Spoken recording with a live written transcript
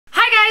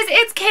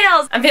it's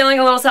Kales! I'm feeling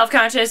a little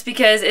self-conscious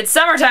because it's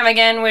summertime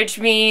again, which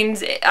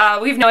means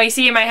we've no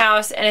AC in my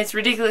house and it's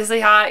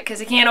ridiculously hot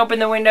because I can't open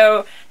the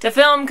window to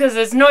film because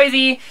it's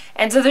noisy,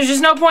 and so there's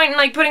just no point in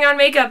like putting on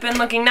makeup and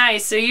looking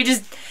nice, so you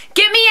just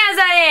get me as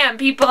I am,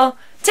 people.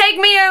 Take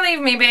me or leave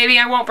me, baby.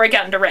 I won't break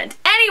out into rent.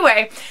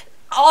 Anyway,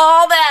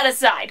 all that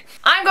aside,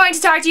 I'm going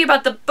to talk to you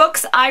about the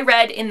books I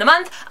read in the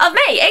month of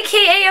May,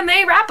 aka a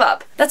May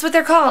wrap-up. That's what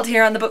they're called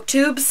here on the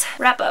booktubes.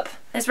 Wrap-up.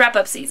 It's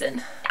wrap-up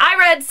season. I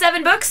read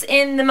 7 books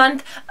in the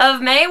month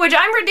of May, which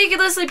I'm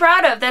ridiculously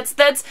proud of.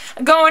 That's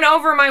going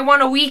over my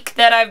one a week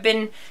that I've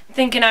been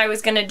thinking I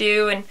was gonna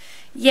do, and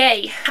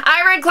yay.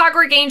 I read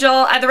Clockwork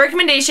Angel at the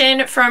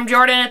recommendation from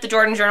Jordan at the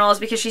Jordan Journals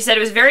because she said it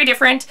was very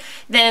different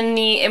than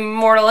the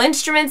Immortal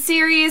Instruments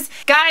series.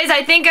 Guys,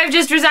 I think I've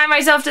just resigned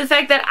myself to the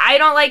fact that I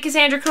don't like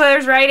Cassandra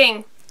Clare's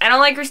writing. I don't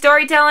like her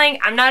storytelling.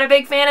 I'm not a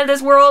big fan of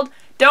this world.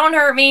 Don't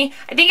hurt me.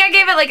 I think I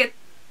gave it like a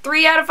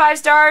 3 out of 5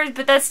 stars,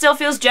 but that still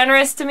feels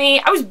generous to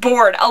me. I was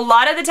bored. A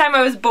lot of the time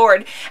I was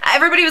bored.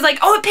 Everybody was like,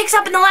 oh, it picks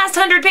up in the last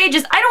 100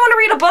 pages. I don't want to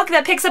read a book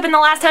that picks up in the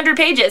last 100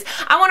 pages.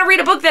 I want to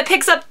read a book that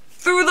picks up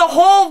through the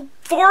whole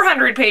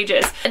 400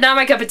 pages. Not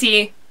my cup of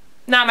tea.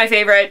 Not my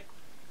favorite.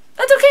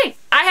 That's okay.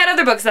 I had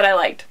other books that I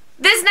liked.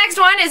 This next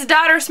one is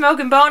Daughter,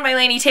 Smoke and Bone by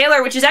Laini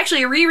Taylor, which is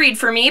actually a reread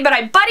for me, but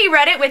I buddy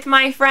read it with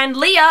my friend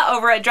Leah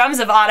over at Drums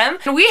of Autumn.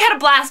 We had a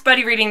blast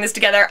buddy reading this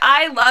together.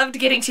 I loved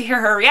getting to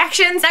hear her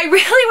reactions. I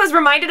really was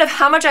reminded of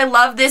how much I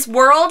love this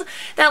world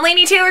that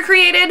Laini Taylor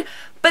created,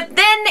 but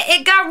then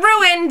it got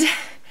ruined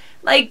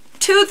like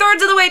 2/3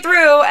 of the way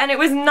through, and it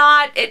was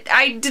not,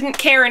 I didn't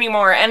care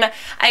anymore, and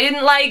I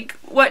didn't like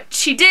what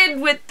she did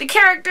with the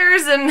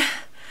characters, and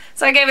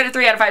so I gave it a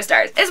 3 out of 5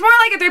 stars. It's more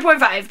like a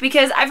 3.5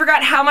 because I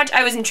forgot how much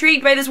I was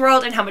intrigued by this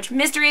world and how much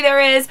mystery there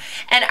is,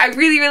 and I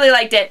really, really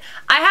liked it.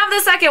 I have the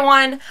second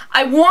one.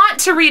 I want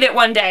to read it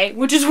one day,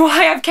 which is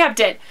why I've kept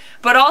it,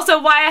 but also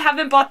why I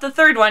haven't bought the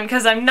third one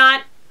because I'm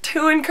not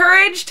too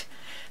encouraged.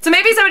 So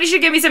maybe somebody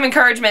should give me some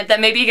encouragement that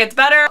maybe it gets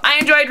better. I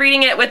enjoyed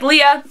reading it with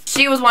Leah.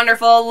 She was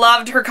wonderful,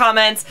 loved her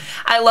comments.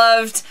 I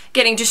loved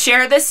getting to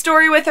share this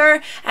story with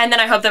her, and then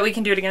I hope that we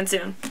can do it again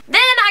soon.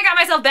 Then I got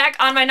myself back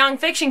on my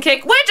nonfiction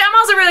kick, which I'm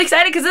also really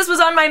excited because this was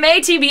on my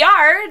May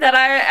TBR that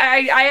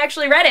I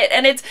actually read it,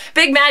 and it's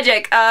Big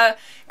Magic.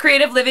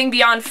 Creative Living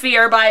Beyond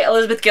Fear by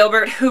Elizabeth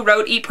Gilbert, who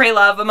wrote Eat, Pray,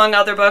 Love, among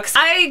other books.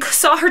 I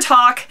saw her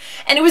talk,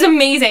 and it was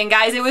amazing,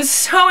 guys. It was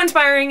so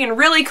inspiring and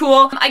really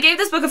cool. I gave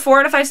this book a 4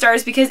 out of 5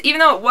 stars because even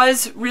though it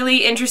was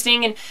really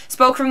interesting and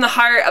spoke from the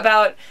heart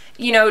about,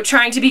 you know,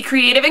 trying to be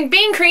creative, and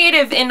being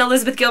creative in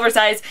Elizabeth Gilbert's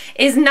eyes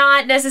is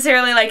not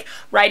necessarily like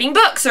writing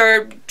books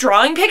or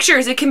drawing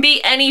pictures. It can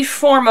be any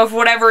form of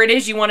whatever it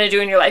is you want to do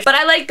in your life. But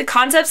I like the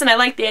concepts and I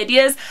like the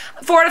ideas.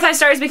 4 out of 5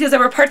 stars because there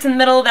were parts in the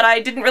middle that I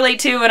didn't relate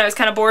to and I was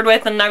kind of bored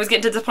with, and I was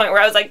getting to the point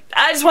where I was like,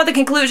 I just want the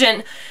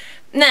conclusion.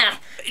 Nah.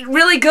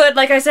 Really good,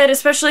 like I said,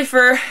 especially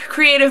for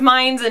creative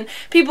minds and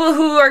people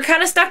who are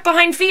kind of stuck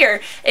behind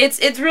fear. It's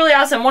really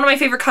awesome. One of my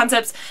favorite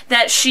concepts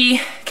that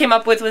she came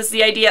up with was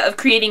the idea of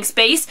creating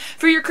space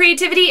for your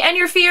creativity and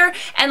your fear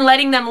and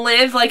letting them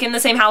live like in the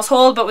same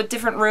household but with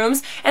different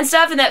rooms and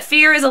stuff, and that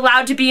fear is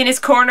allowed to be in his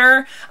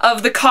corner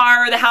of the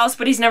car or the house,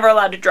 but he's never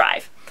allowed to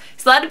drive.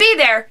 He's allowed to be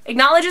there,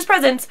 acknowledge his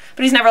presence,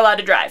 but he's never allowed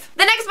to drive.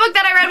 The next book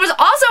that I read was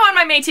also on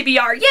my May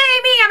TBR.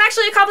 Yay me! I'm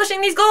actually accomplishing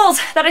these goals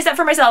that I set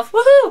for myself.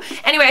 Woohoo!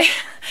 Anyway,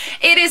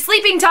 it is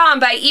Sleeping Tom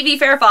by Evie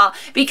Fairfall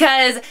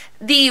because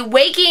the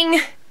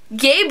Waking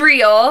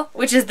Gabriel,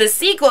 which is the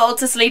sequel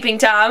to Sleeping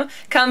Tom,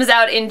 comes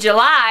out in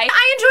July.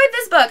 I enjoyed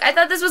this book. I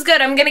thought this was good.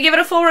 I'm gonna give it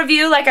a full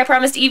review like I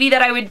promised Evie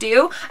that I would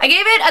do. I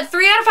gave it a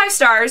 3 out of 5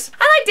 stars.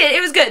 I liked it.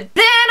 It was good.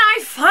 Then I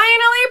finally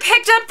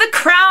picked up The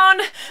Crown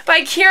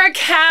by Kiera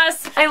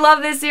Cass. I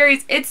love this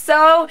series. It's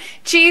so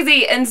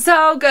cheesy and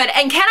so good.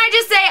 And can I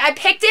just say, I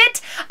picked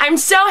it. I'm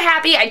so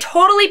happy. I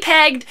totally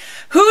pegged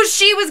who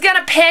she was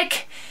gonna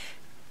pick.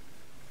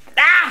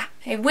 Ah!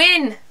 I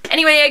win.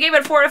 Anyway, I gave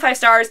it 4 out of 5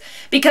 stars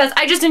because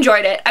I just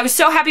enjoyed it. I was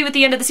so happy with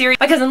the end of the series.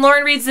 My cousin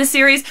Lauren reads this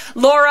series.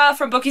 Laura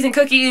from Bookies and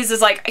Cookies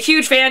is like a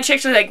huge fan. She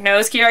actually like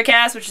knows Kiera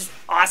Cass, which is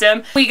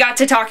awesome. We got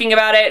to talking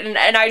about it,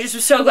 and I just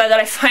was so glad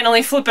that I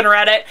finally flippin'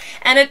 read it,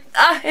 and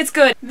it's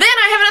good. Then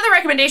I have another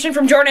recommendation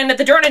from Jordan at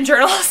the Jordan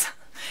Journals.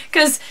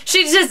 Because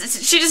she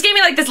just gave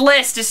me like this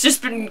list. It's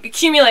just been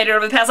accumulated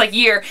over the past like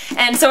year.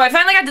 And so I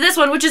finally got to this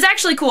one, which is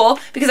actually cool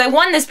because I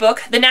won this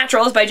book, The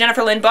Naturals by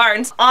Jennifer Lynn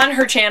Barnes, on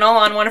her channel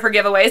on one of her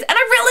giveaways. And I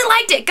really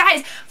liked it.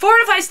 Guys, 4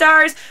 out of 5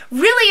 stars.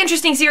 Really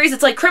interesting series.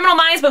 It's like Criminal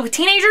Minds but with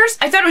teenagers.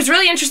 I thought it was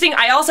really interesting.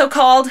 I also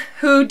called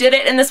who did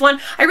it in this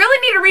one. I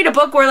really need to read a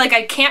book where like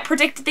I can't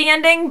predict the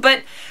ending,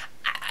 but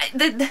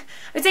I'd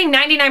say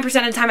 99%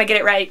 of the time I get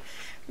it right.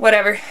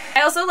 Whatever.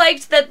 I also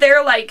liked that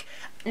they're like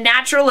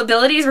natural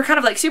abilities were kind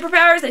of like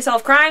superpowers. They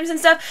solve crimes and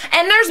stuff,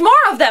 and there's more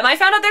of them. I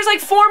found out there's like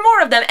 4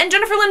 more of them, and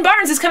Jennifer Lynn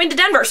Barnes is coming to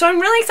Denver, so I'm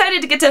really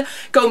excited to get to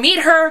go meet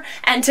her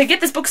and to get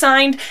this book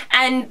signed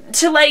and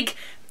to like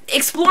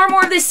explore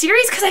more of this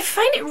series because I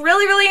find it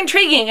really, really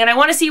intriguing, and I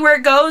want to see where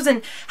it goes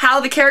and how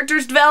the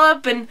characters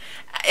develop, and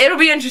It'll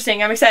be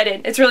interesting. I'm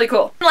excited. It's really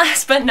cool.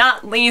 Last but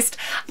not least,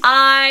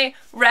 I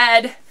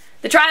read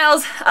The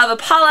Trials of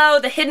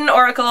Apollo, The Hidden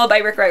Oracle by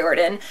Rick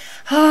Riordan.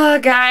 Oh,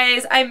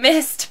 guys, I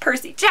missed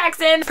Percy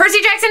Jackson.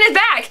 Percy Jackson is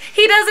back!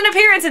 He does an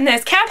appearance in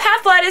this. Cap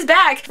Half-Blood is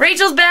back.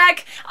 Rachel's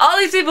back. All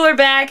these people are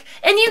back.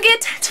 And you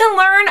get to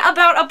learn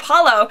about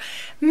Apollo.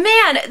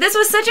 Man, this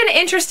was such an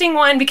interesting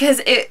one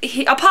because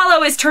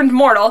Apollo is turned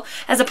mortal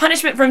as a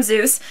punishment from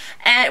Zeus,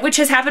 which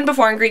has happened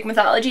before in Greek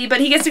mythology, but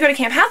he gets to go to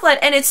Camp Half-Blood,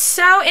 and it's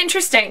so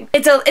interesting.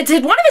 It's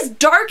one of his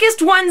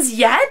darkest ones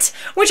yet,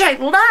 which I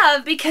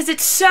love because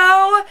it's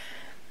so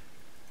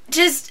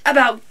just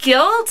about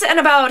guilt and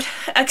about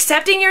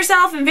accepting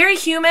yourself and very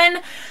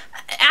human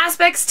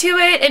aspects to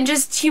it, and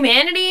just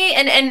humanity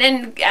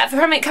and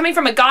coming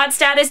from a god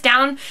status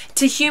down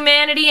to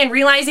humanity and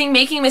realizing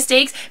making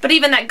mistakes, but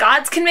even that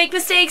gods can make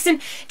mistakes,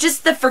 and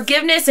just the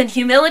forgiveness and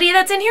humility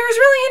that's in here is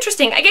really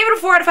interesting. I gave it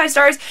a 4 out of 5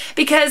 stars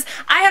because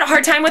I had a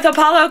hard time with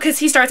Apollo because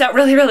he starts out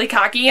really, really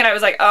cocky, and I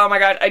was like, oh my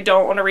god, I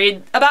don't want to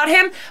read about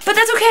him, but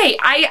that's okay.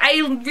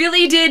 I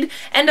really did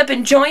end up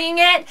enjoying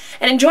it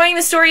and enjoying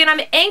the story, and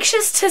I'm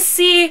anxious to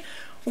see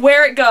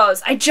where it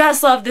goes. I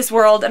just love this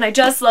world, and I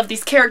just love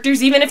these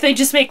characters, even if they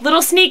just make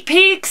little sneak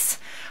peeks.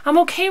 I'm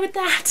okay with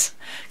that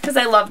because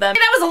I love them.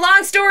 That was a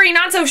long story,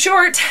 not so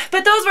short,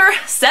 but those were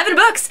 7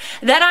 books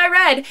that I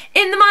read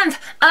in the month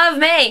of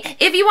May.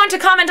 If you want to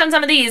comment on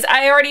some of these,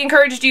 I already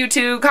encouraged you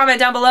to comment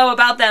down below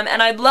about them,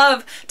 and I'd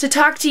love to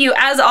talk to you,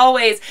 as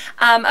always,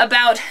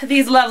 about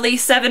these lovely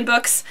 7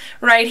 books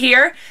right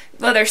here.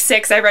 Well, there's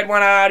 6. I read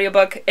 1 on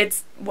audiobook.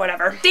 It's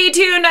whatever. Stay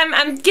tuned.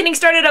 I'm getting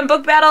started on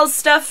book battles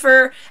stuff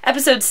for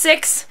episode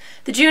 6,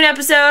 the June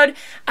episode,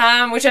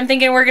 which I'm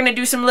thinking we're gonna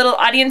do some little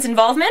audience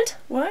involvement.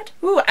 What?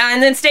 Ooh,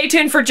 and then stay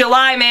tuned for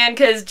July, man,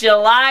 because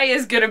July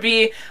is gonna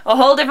be a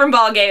whole different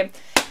ballgame.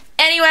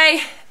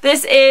 Anyway,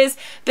 this has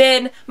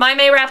been my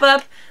May wrap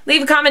up.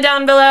 Leave a comment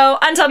down below.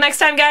 Until next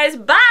time, guys,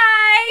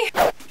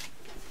 bye!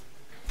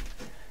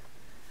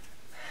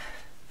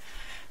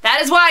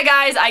 That is why,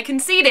 guys, I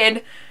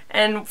conceded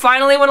and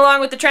finally went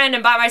along with the trend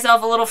and bought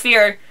myself a little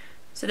fear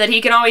so that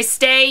he can always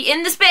stay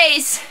in the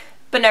space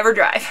but never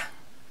drive.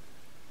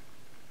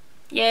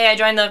 Yay, I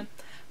joined the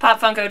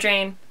Pop Funko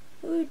train.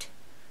 Woot.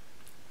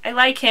 I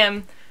like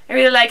him. I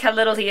really like how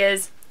little he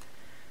is.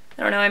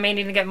 I don't know, I may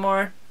need to get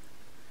more.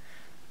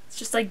 It's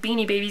just like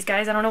Beanie Babies,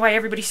 guys. I don't know why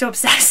everybody's so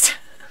obsessed.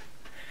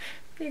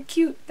 They're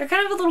cute. They're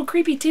kind of a little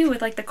creepy too,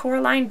 with like the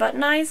Coraline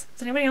button eyes.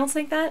 Does anybody else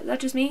think that? Is that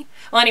just me?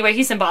 Well, anyway,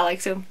 he's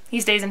symbolic, so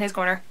he stays in his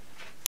corner.